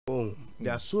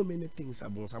There are so many things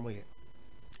about somewhere.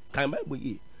 Can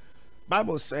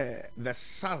Bible says the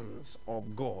sons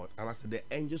of God, and I said the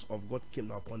angels of God came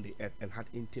upon the earth and had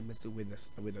intimacy with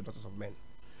the daughters of men.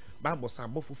 Bible says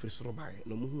both of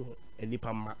no muhu and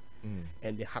nipama,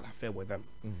 and they had affair with them,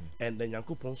 and then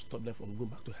Yankopon stopped them from going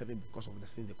back to heaven because of the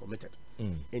sins they committed.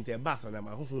 Into a bus and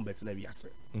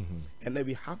and then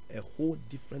we have a whole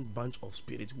different bunch of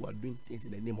spirits who are doing things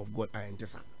in the name of God.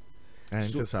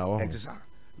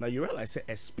 Now you realize that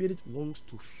a spirit wants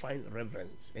to find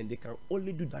reverence, and they can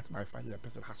only do that by finding a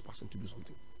person has passion to do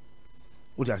something.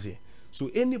 What do I say? So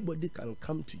anybody can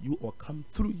come to you or come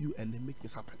through you and then make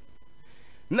this happen.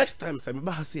 Next time, I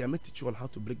may teach you on how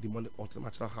to break demonic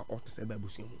altars, how altars are Bible.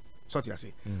 So what I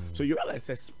say. So you realize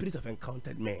that spirits have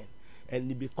encountered men,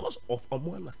 and because of a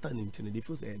more understanding, they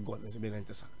feel that God is.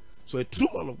 So a true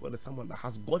man of God is someone that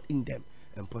has God in them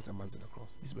and puts a man to the cross.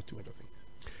 These were two other things.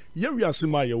 Yeah, we are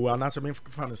Sima, you are not a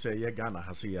fan say, yeah, Ghana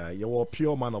has here. You are a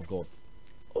pure man of God.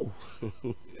 Oh,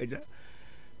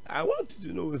 I want you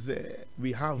to know that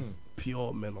we have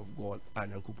pure men of God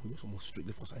and almost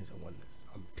strictly for signs and wonders.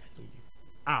 I'm telling you.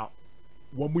 Ah,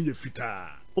 Wamuye Fita.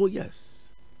 Oh, yes.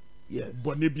 Yes.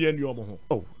 Bonibian Yomo.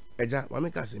 Oh, Eja,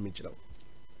 Mameka say, Mitchell.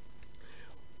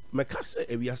 Mekase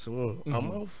Eviason,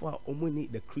 among for only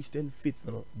the Christian faith,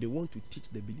 they want to teach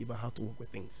the believer how to work with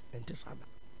things. And just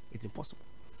it's impossible.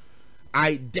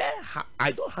 I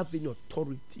don't have any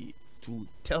authority to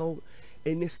tell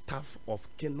any staff of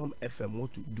Kingdom FM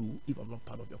what to do if I'm not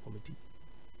part of your committee.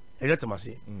 And that's what I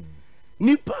say.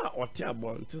 Nipa or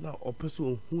Tiabon, or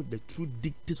person who the true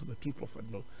dictates of the true prophet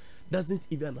doesn't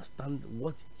even understand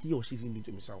what he or she is doing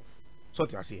to himself. So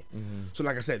what I say. So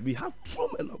like I said, we have true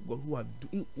men of God who are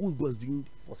doing who God is doing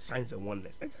for signs and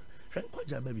wonders.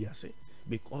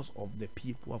 Because of the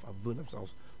people who have availed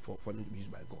themselves for them to be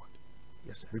used by God.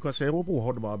 Yes, sir. Because I hope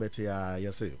hold about better,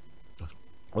 yes, sir.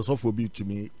 Also for be to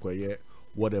me,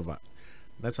 whatever.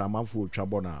 That's a man for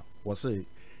Chabona. Was say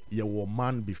you were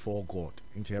man before God.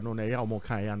 Into no ya more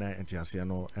kayana and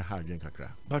Tiasiano a hard drink.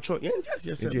 But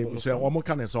yes, so almost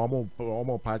can is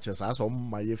almost patches as on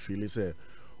my feel is a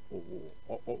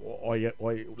or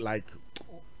like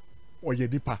or ye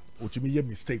deeper or to me your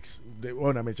mistakes. The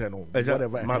one I mentioned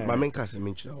whatever my main cast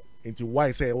mention. Into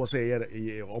why say or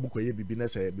say almost be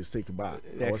business a mistake but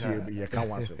was you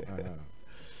can't answer.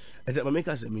 And that my main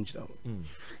cast mention.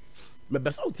 My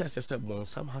best out test yourself one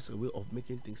some has a way of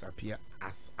making things appear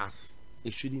as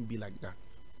it shouldn't be like that.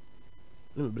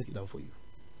 Let me break it down for you.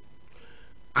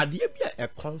 Adie be a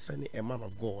concerning a man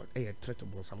of God a threat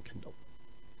upon some kingdom.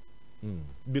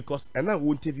 Because and I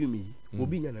won't interview me will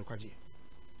be in Kwaji.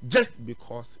 Just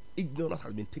because ignorance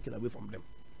has been taken away from them.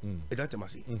 That's what I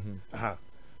say.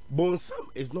 Bonsam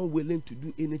is not willing to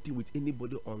do anything with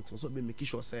anybody until so be making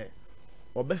sure say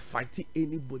or be fighting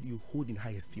anybody you hold in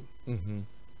high esteem.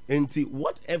 And see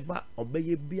whatever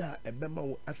obey be a member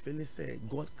will actually say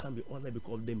God can be honored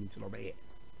because of them into obey.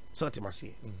 So what I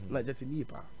say. Like just in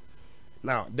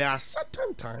now there are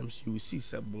certain times you will see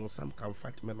some can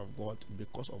fight men of God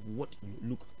because of what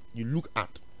you look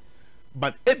at.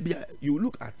 But you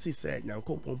look at say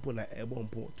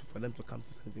for them to come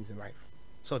to certain things in life.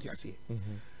 So what I say.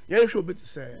 You should be to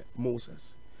say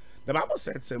Moses. The Bible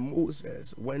said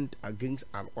Moses went against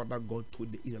an order God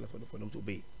told the Israelites for them to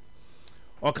obey.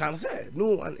 Or can say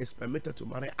no one is permitted to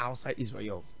marry outside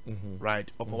Israel,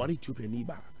 right? Or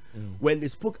when they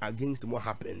spoke against them, what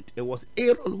happened? It was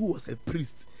Aaron who was a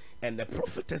priest, and the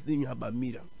prophetess named about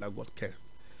Miriam that got cursed.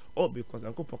 All because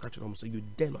Uncle Pokachum so you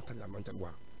dare not touch the anointed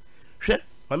one.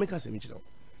 I make us a Mitchell.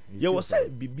 You was say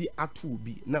be atu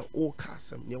be now all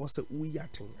castle. You was say we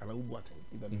yating and I will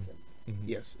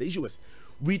yes, the issue is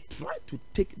we try to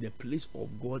take the place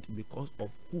of God because of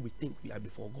who we think we are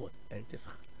before God and this.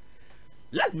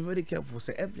 Let's be very careful.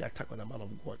 Say every attack on a man of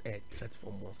God a threat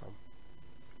from some.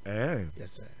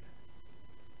 Yes, sir.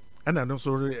 And I know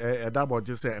so that about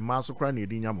just say a mouse crying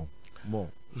in more.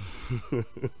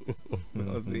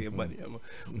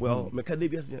 Well,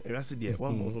 Macadamia's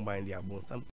one more who mind their bones.